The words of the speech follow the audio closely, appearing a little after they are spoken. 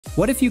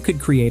What if you could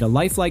create a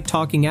lifelike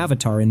talking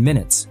avatar in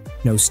minutes?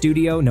 No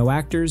studio, no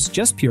actors,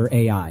 just pure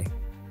AI.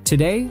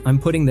 Today, I'm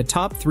putting the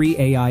top 3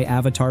 AI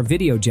avatar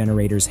video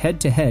generators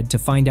head-to-head to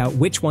find out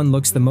which one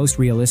looks the most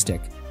realistic,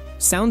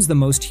 sounds the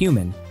most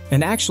human,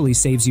 and actually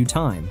saves you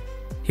time.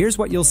 Here's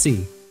what you'll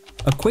see.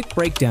 A quick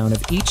breakdown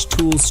of each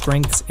tool's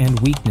strengths and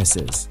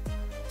weaknesses.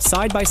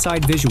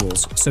 Side-by-side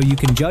visuals so you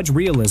can judge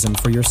realism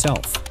for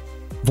yourself.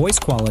 Voice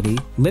quality,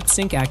 lip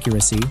sync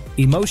accuracy,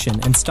 emotion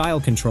and style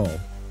control.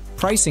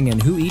 Pricing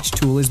and who each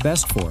tool is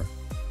best for.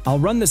 I'll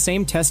run the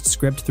same test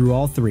script through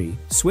all 3,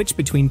 switch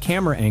between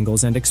camera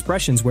angles and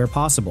expressions where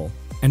possible,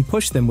 and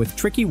push them with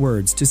tricky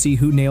words to see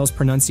who nails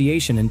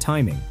pronunciation and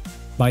timing.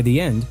 By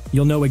the end,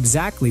 you'll know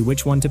exactly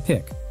which one to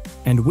pick,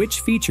 and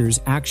which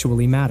features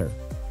actually matter.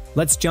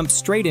 Let's jump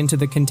straight into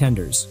the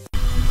contenders.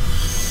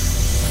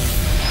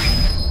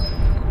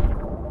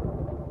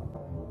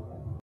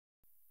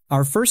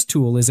 Our first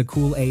tool is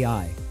Akool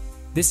AI.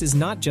 This is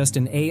not just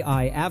an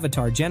AI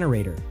avatar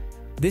generator.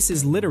 This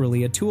is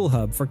literally a tool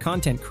hub for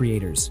content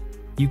creators.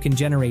 You can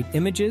generate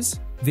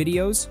images,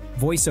 videos,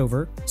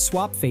 voiceover,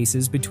 swap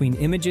faces between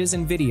images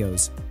and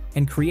videos,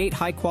 and create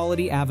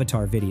high-quality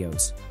avatar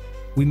videos.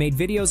 We made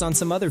videos on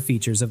some other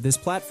features of this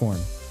platform.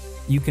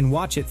 You can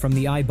watch it from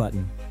the I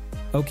button.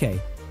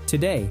 Okay,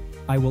 today,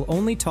 I will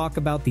only talk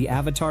about the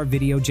avatar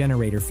video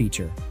generator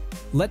feature.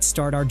 Let's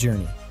start our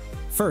journey.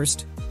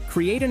 First,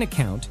 create an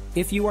account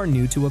if you are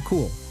new to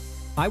Akool.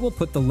 I will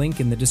put the link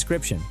in the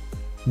description.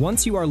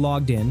 Once you are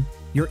logged in,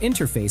 your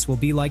interface will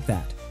be like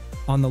that.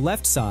 On the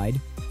left side,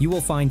 you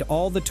will find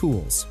all the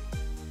tools.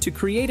 To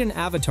create an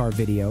avatar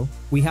video,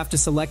 we have to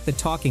select the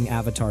Talking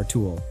Avatar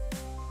tool.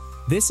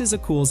 This is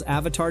Akool's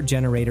Avatar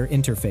Generator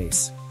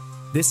interface.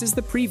 This is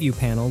the preview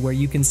panel where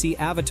you can see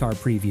avatar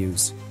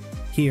previews.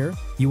 Here,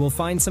 you will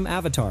find some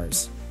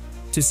avatars.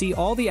 To see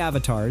all the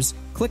avatars,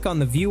 click on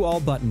the View All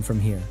button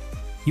from here.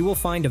 You will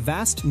find a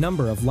vast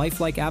number of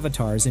lifelike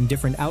avatars in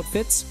different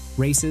outfits,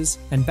 races,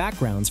 and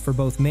backgrounds for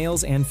both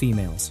males and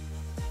females.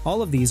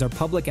 All of these are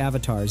public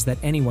avatars that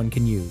anyone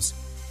can use.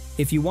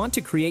 If you want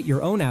to create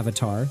your own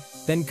avatar,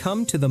 then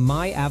come to the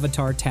My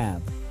Avatar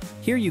tab.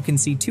 Here you can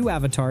see 2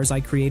 avatars I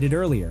created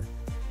earlier.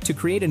 To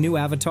create a new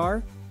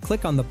avatar,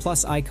 click on the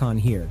plus icon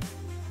here.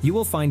 You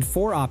will find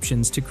 4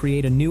 options to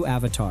create a new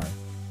avatar.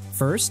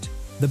 First,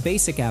 the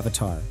basic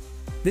avatar.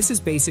 This is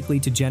basically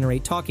to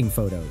generate talking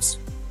photos.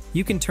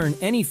 You can turn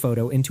any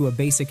photo into a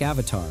basic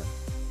avatar.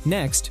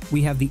 Next,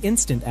 we have the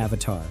instant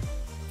avatar.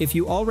 If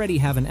you already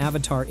have an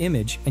avatar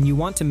image and you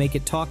want to make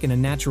it talk in a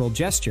natural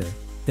gesture,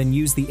 then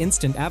use the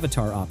instant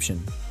avatar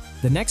option.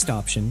 The next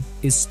option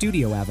is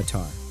studio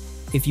avatar.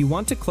 If you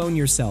want to clone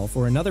yourself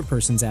or another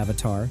person's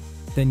avatar,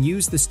 then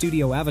use the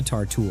studio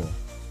avatar tool.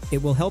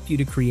 It will help you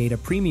to create a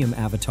premium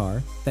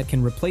avatar that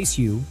can replace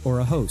you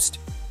or a host.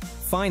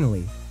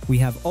 Finally, we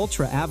have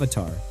ultra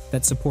avatar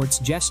that supports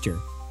gesture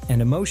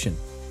and emotion.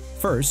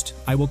 First,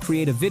 I will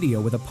create a video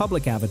with a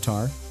public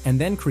avatar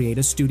and then create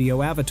a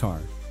studio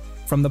avatar.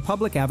 From the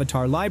public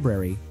avatar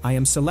library, I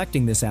am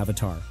selecting this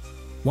avatar.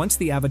 Once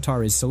the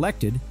avatar is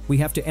selected, we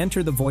have to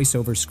enter the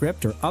voiceover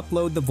script or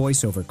upload the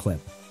voiceover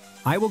clip.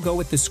 I will go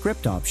with the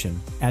script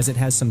option, as it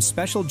has some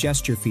special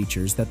gesture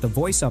features that the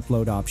voice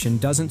upload option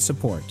doesn't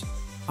support.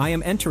 I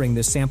am entering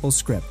this sample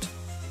script.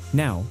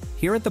 Now,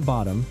 here at the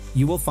bottom,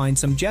 you will find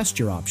some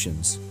gesture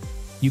options.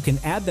 You can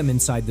add them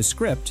inside the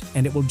script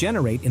and it will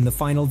generate in the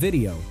final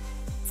video.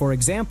 For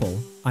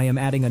example, I am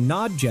adding a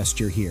nod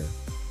gesture here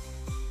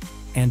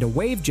and a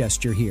wave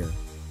gesture here.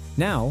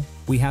 Now,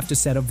 we have to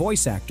set a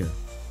voice actor.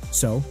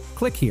 So,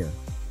 click here.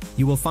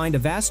 You will find a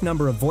vast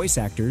number of voice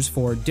actors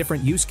for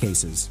different use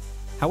cases.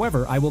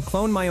 However, I will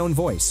clone my own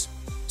voice.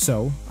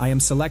 So, I am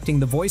selecting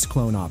the voice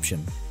clone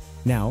option.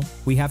 Now,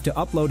 we have to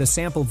upload a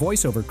sample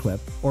voiceover clip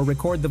or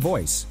record the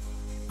voice.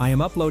 I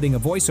am uploading a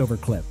voiceover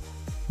clip.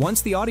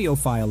 Once the audio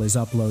file is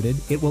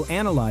uploaded, it will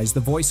analyze the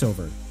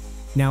voiceover.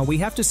 Now we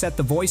have to set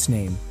the voice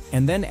name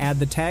and then add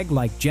the tag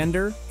like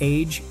gender,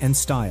 age, and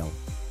style.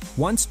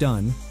 Once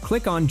done,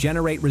 click on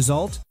Generate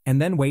Result and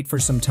then wait for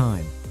some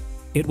time.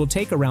 It will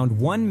take around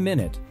 1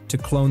 minute to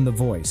clone the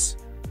voice.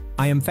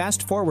 I am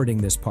fast forwarding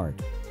this part.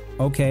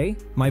 Okay,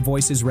 my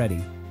voice is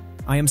ready.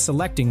 I am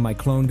selecting my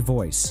cloned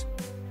voice.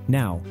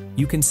 Now,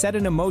 you can set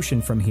an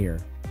emotion from here.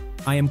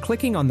 I am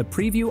clicking on the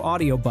Preview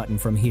Audio button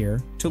from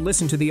here to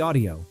listen to the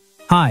audio.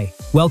 Hi,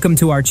 welcome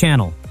to our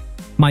channel.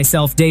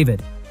 Myself,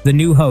 David, the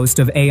new host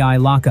of AI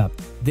Lockup.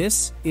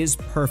 This is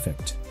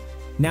perfect.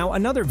 Now,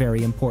 another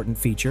very important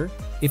feature,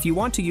 if you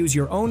want to use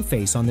your own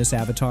face on this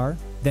avatar,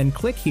 then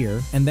click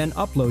here and then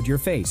upload your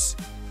face.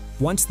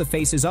 Once the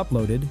face is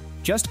uploaded,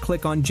 just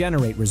click on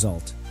Generate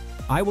Result.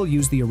 I will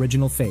use the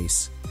original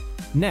face.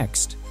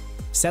 Next,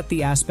 set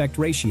the aspect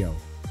ratio.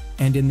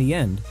 And in the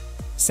end,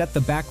 set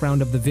the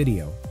background of the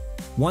video.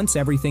 Once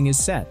everything is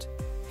set,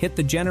 hit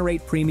the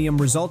Generate Premium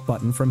Result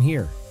button from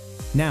here.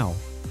 Now,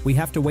 we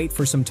have to wait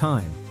for some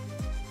time.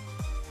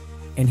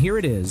 And here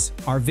it is,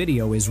 our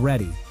video is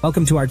ready.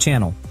 Welcome to our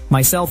channel.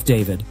 Myself,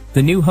 David,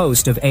 the new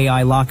host of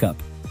AI Lockup.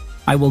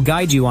 I will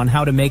guide you on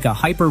how to make a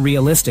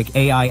hyper-realistic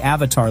AI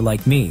avatar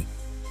like me.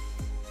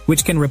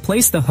 which can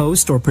replace the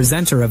host or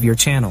presenter of your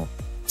channel.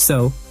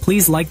 So,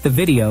 please like the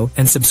video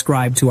and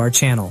subscribe to our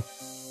channel.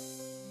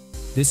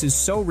 This is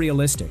so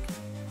realistic.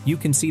 You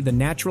can see the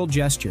natural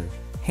gesture,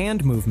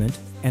 hand movement,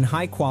 and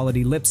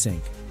high-quality lip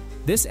sync.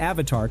 This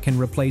avatar can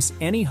replace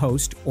any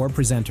host or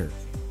presenter.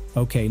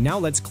 Okay, now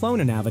let's clone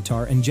an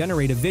avatar and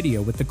generate a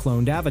video with the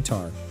cloned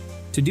avatar.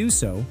 To do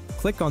so,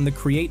 click on the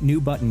Create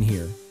New button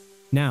here.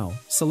 Now,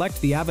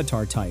 select the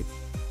avatar type.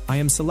 I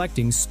am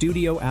selecting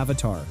Studio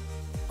Avatar.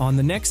 On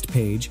the next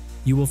page,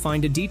 you will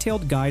find a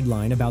detailed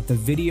guideline about the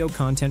video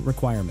content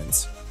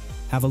requirements.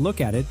 Have a look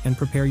at it and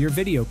prepare your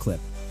video clip,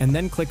 and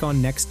then click on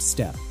Next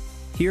Step.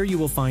 Here you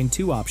will find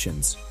two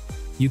options.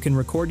 You can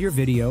record your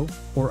video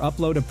or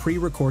upload a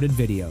pre-recorded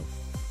video.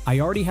 I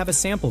already have a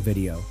sample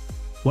video.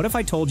 What if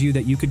I told you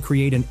that you could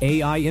create an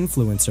AI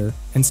influencer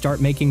and start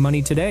making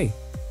money today?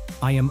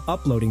 I am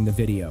uploading the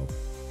video.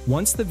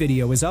 Once the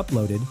video is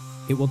uploaded,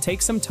 it will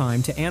take some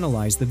time to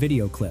analyze the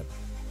video clip.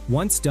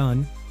 Once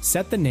done,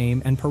 set the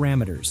name and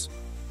parameters.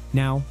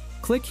 Now,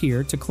 click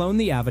here to clone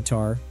the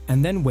avatar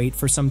and then wait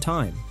for some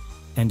time.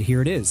 And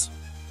here it is.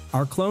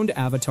 Our cloned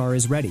avatar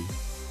is ready.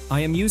 I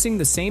am using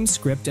the same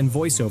script and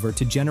voiceover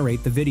to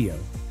generate the video.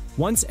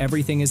 Once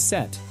everything is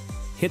set,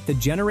 hit the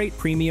Generate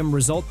Premium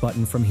Result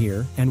button from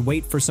here and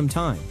wait for some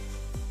time.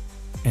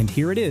 And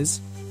here it is.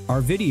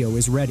 Our video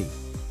is ready.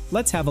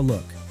 Let's have a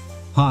look.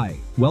 Hi,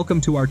 welcome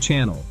to our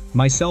channel.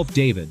 Myself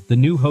David, the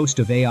new host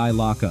of AI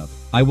Lockup.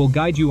 I will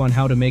guide you on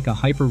how to make a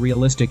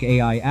hyper-realistic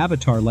AI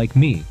avatar like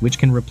me, which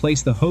can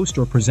replace the host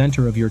or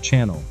presenter of your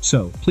channel.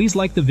 So, please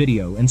like the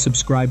video and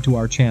subscribe to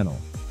our channel.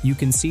 You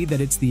can see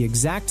that it's the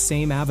exact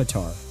same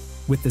avatar,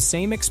 with the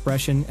same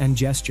expression and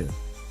gesture.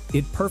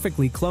 It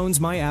perfectly clones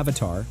my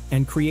avatar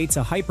and creates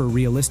a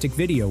hyper-realistic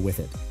video with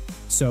it.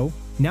 So,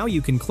 now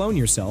you can clone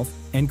yourself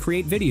and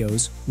create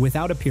videos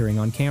without appearing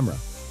on camera.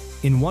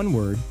 In one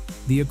word,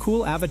 the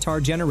Akool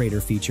avatar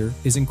generator feature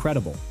is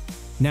incredible.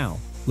 Now,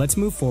 let's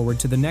move forward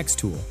to the next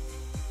tool.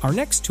 Our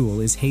next tool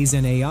is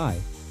Heygen AI.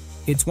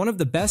 It's one of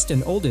the best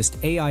and oldest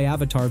AI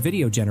avatar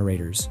video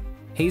generators.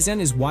 Heygen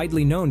is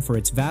widely known for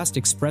its vast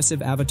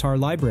expressive avatar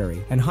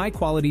library and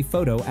high-quality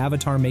photo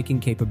avatar making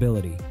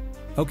capability.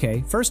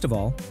 Okay, first of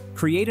all,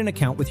 create an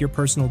account with your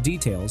personal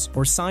details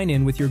or sign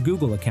in with your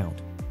Google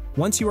account.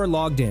 Once you are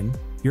logged in,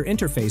 your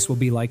interface will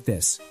be like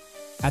this.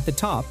 At the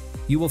top,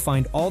 you will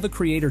find all the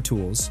creator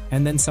tools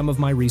and then some of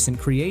my recent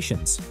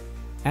creations.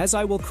 As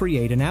I will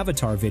create an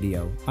avatar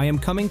video, I am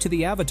coming to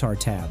the Avatar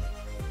tab.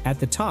 At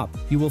the top,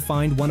 you will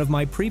find one of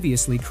my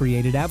previously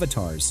created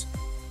avatars.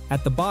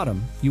 At the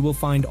bottom, you will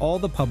find all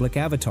the public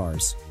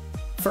avatars.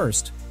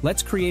 First,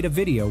 let's create a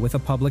video with a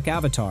public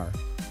avatar.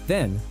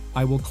 Then,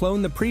 I will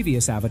clone the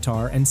previous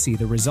avatar and see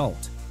the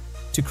result.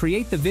 To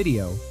create the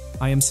video,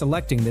 I am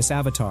selecting this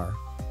avatar.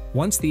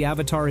 Once the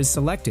avatar is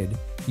selected,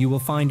 you will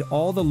find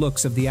all the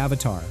looks of the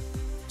avatar.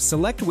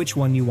 Select which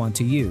one you want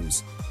to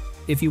use.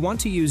 If you want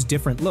to use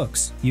different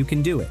looks, you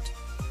can do it.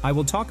 I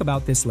will talk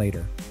about this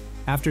later.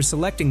 After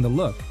selecting the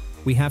look,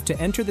 we have to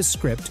enter the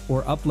script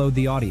or upload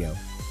the audio.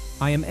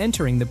 I am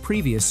entering the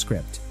previous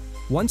script.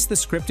 Once the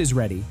script is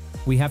ready,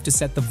 we have to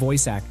set the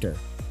voice actor.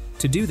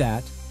 To do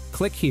that,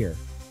 click here.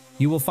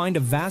 You will find a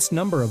vast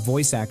number of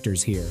voice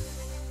actors here.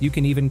 You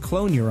can even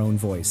clone your own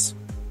voice.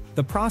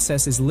 The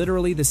process is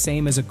literally the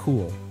same as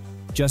Akool.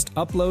 Just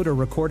upload or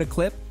record a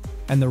clip,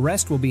 and the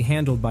rest will be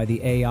handled by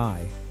the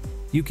AI.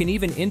 You can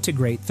even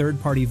integrate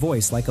third-party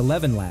voice like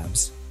 11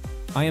 Labs.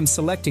 I am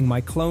selecting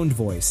my cloned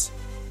voice.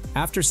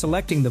 After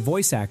selecting the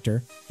voice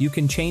actor, you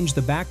can change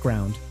the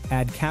background,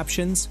 add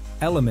captions,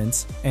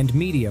 elements, and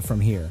media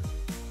from here.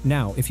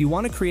 Now, if you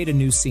want to create a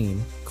new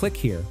scene, click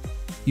here.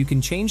 You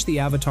can change the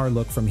avatar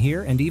look from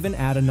here and even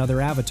add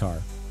another avatar.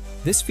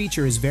 This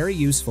feature is very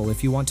useful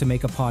if you want to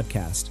make a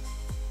podcast.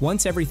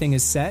 Once everything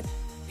is set,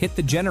 hit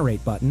the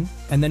Generate button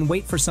and then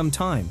wait for some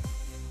time.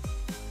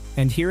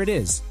 And here it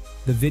is.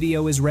 The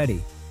video is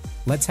ready.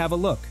 Let's have a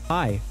look.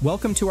 Hi,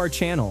 welcome to our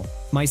channel.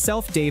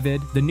 Myself,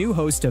 David, the new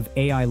host of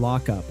AI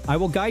Lockup. I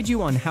will guide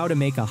you on how to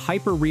make a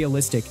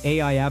hyper-realistic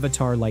AI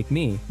avatar like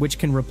me, which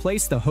can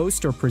replace the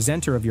host or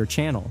presenter of your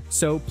channel.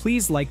 So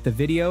please like the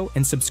video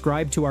and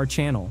subscribe to our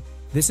channel.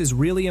 This is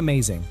really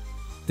amazing.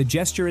 The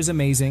gesture is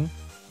amazing,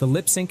 the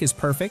lip sync is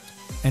perfect,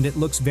 and it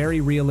looks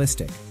very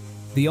realistic.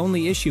 The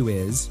only issue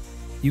is,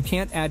 you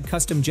can't add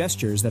custom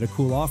gestures that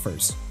Akool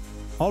offers.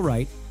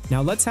 Alright,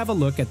 now let's have a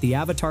look at the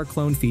avatar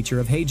clone feature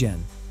of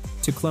Heygen.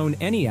 To clone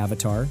any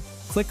avatar,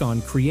 click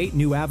on Create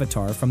New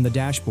Avatar from the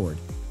dashboard.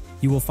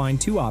 You will find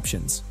two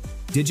options,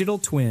 Digital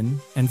Twin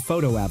and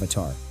Photo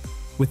Avatar.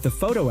 With the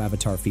Photo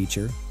Avatar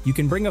feature, you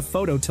can bring a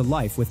photo to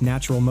life with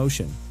natural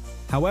motion.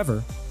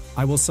 However,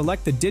 I will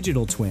select the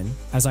Digital Twin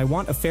as I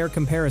want a fair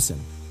comparison.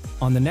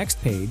 On the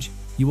next page,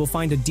 you will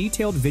find a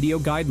detailed video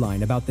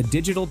guideline about the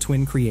Digital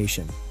Twin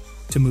creation.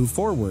 To move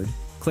forward,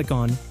 click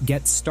on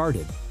Get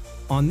Started.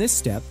 On this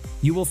step,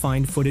 you will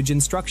find footage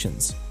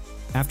instructions.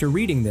 After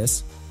reading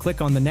this,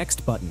 click on the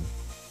Next button.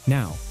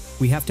 Now,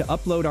 we have to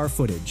upload our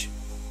footage.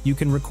 You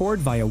can record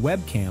via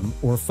webcam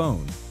or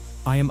phone.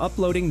 I am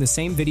uploading the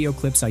same video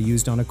clips I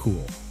used on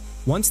Akool.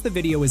 Once the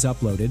video is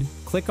uploaded,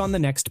 click on the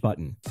next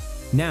button.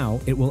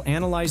 Now, it will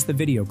analyze the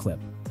video clip.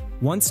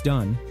 Once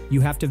done, you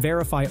have to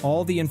verify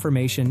all the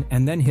information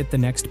and then hit the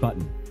next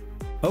button.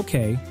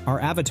 Okay, our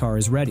avatar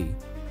is ready.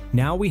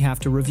 Now we have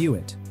to review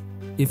it.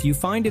 If you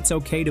find it's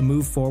okay to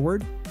move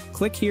forward,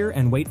 click here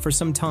and wait for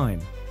some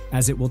time,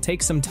 as it will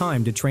take some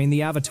time to train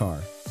the avatar.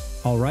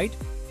 Alright,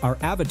 our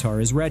avatar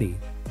is ready.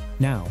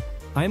 Now,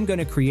 I'm going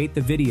to create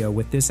the video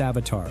with this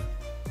avatar.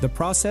 The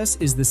process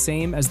is the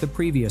same as the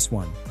previous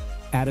one.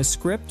 Add a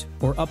script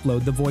or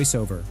upload the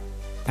voiceover.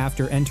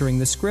 After entering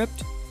the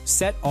script,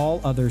 set all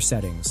other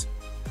settings.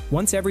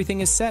 Once everything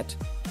is set,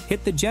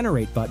 hit the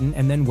generate button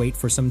and then wait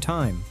for some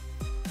time.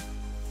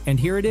 And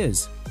here it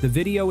is. The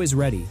video is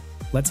ready.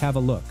 Let's have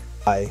a look.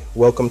 Hi,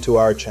 welcome to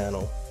our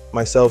channel.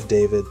 Myself,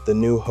 David, the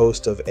new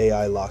host of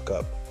AI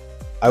Lockup.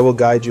 I will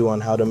guide you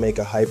on how to make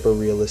a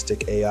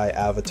hyper-realistic AI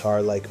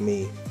avatar like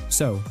me.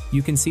 So,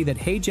 you can see that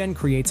Heygen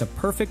creates a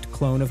perfect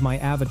clone of my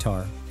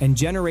avatar and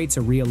generates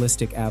a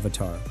realistic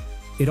avatar.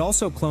 It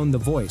also cloned the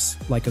voice,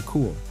 like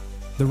Akool.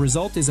 The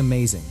result is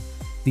amazing.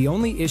 The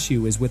only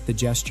issue is with the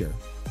gesture.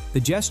 The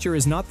gesture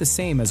is not the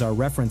same as our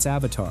reference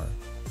avatar.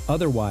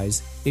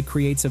 Otherwise, it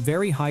creates a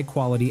very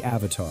high-quality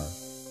avatar.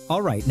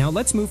 Alright, now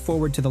let's move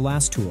forward to the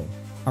last tool.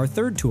 Our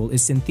third tool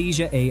is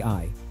Synthesia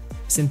AI.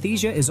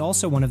 Synthesia is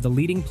also one of the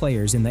leading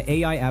players in the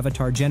AI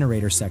avatar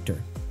generator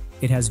sector.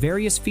 It has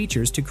various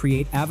features to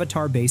create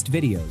avatar-based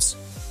videos.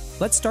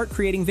 Let's start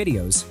creating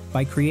videos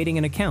by creating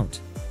an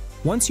account.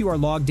 Once you are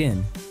logged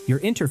in, your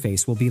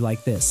interface will be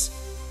like this.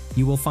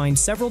 You will find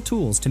several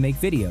tools to make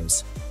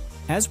videos.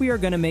 As we are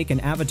going to make an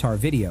avatar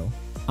video,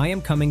 I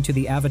am coming to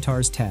the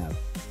Avatars tab.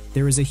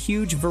 There is a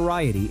huge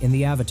variety in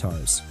the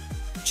avatars.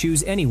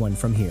 Choose anyone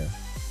from here.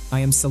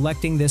 I am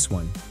selecting this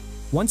one.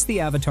 Once the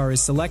avatar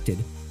is selected,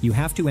 you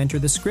have to enter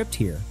the script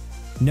here.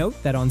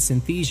 Note that on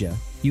Synthesia,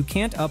 you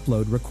can't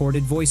upload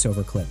recorded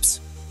voiceover clips.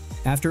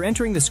 After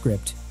entering the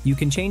script, you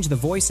can change the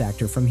voice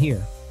actor from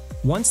here.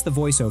 Once the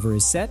voiceover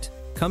is set,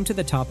 come to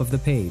the top of the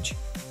page.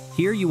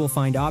 Here you will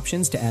find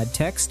options to add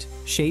text,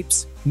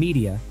 shapes,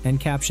 media, and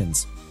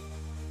captions.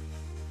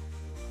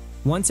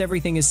 Once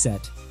everything is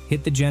set,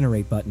 hit the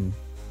generate button.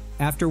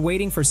 After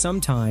waiting for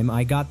some time,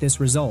 I got this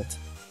result.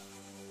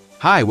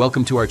 Hi,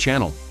 welcome to our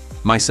channel.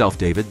 Myself,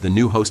 David, the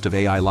new host of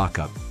AI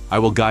Lockup. I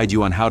will guide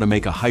you on how to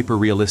make a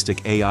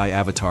hyper-realistic AI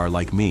avatar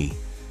like me,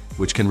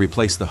 which can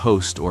replace the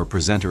host or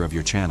presenter of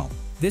your channel.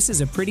 This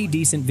is a pretty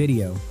decent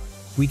video.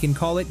 We can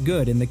call it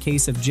good in the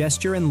case of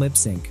gesture and lip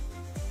sync.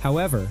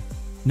 However,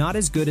 not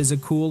as good as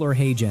Akool or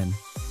Heygen.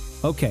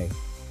 Okay,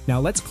 now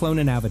let's clone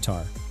an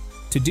avatar.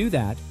 To do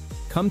that,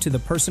 come to the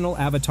Personal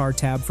Avatar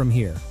tab from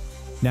here.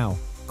 Now,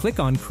 click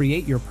on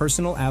Create Your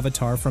Personal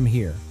Avatar from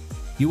here.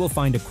 You will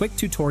find a quick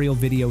tutorial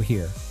video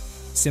here.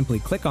 Simply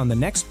click on the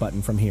Next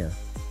button from here.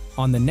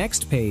 On the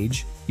next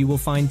page, you will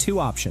find two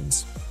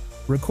options.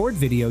 Record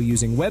video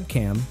using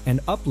webcam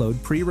and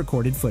upload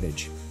pre-recorded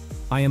footage.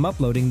 I am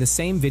uploading the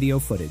same video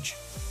footage.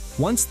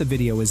 Once the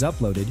video is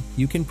uploaded,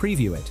 you can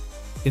preview it.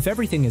 If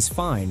everything is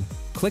fine,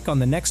 click on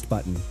the Next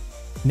button.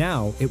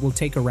 Now, it will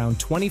take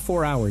around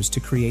 24 hours to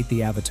create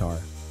the avatar.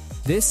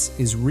 This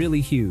is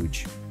really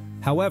huge.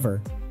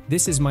 However,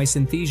 this is my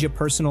Synthesia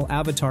personal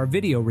avatar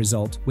video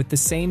result with the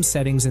same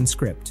settings and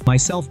script.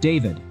 Myself,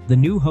 David, the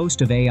new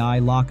host of AI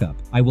Lockup.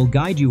 I will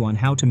guide you on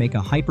how to make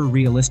a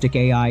hyper-realistic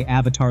AI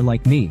avatar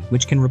like me,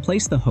 which can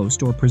replace the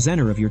host or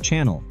presenter of your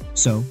channel.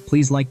 So,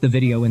 please like the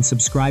video and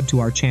subscribe to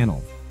our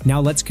channel.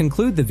 Now let's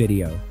conclude the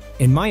video.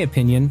 In my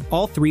opinion,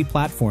 all three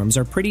platforms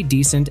are pretty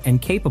decent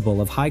and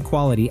capable of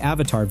high-quality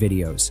avatar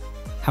videos.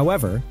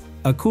 However,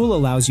 Akool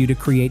allows you to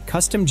create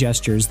custom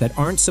gestures that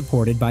aren't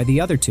supported by the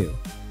other two.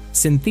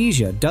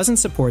 Synthesia doesn't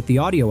support the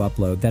audio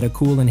upload that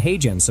Akool and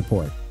Heygen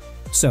support.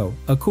 So,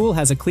 Akool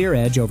has a clear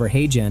edge over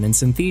Heygen and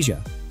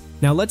Synthesia.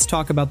 Now let's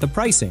talk about the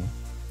pricing.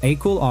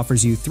 Akool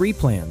offers you 3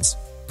 plans: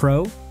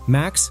 Pro,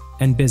 Max,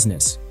 and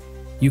Business.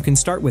 You can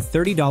start with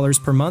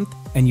 $30 per month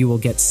and you will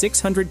get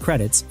 600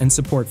 credits and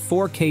support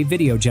 4K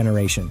video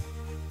generation.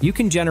 You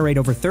can generate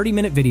over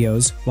 30-minute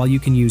videos while you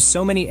can use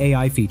so many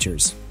AI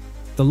features.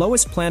 The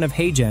lowest plan of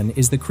Heygen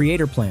is the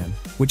Creator Plan,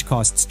 which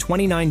costs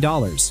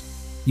 $29.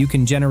 You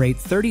can generate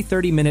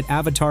 30-minute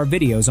avatar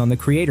videos on the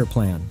Creator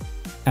Plan.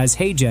 As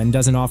Heygen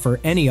doesn't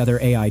offer any other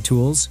AI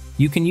tools,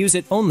 you can use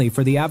it only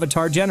for the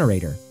avatar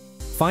generator.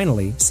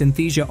 Finally,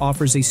 Synthesia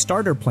offers a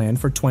starter plan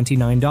for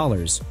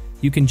 $29.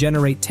 You can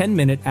generate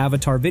 10-minute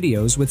avatar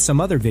videos with some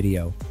other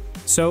video.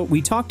 So,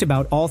 we talked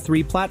about all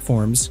 3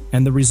 platforms,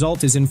 and the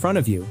result is in front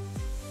of you.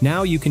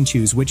 Now you can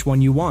choose which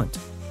one you want.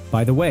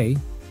 By the way,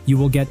 you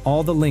will get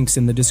all the links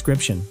in the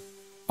description.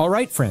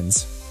 Alright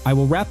friends, I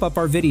will wrap up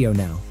our video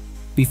now.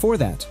 Before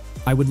that,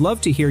 I would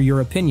love to hear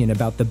your opinion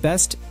about the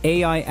best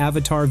AI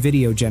avatar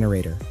video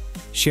generator.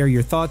 Share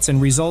your thoughts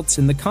and results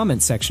in the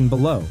comment section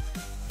below.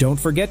 Don't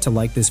forget to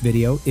like this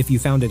video if you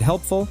found it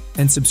helpful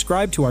and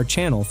subscribe to our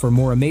channel for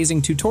more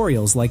amazing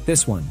tutorials like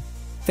this one.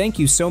 Thank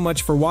you so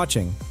much for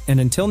watching, and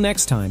until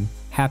next time,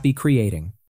 happy creating.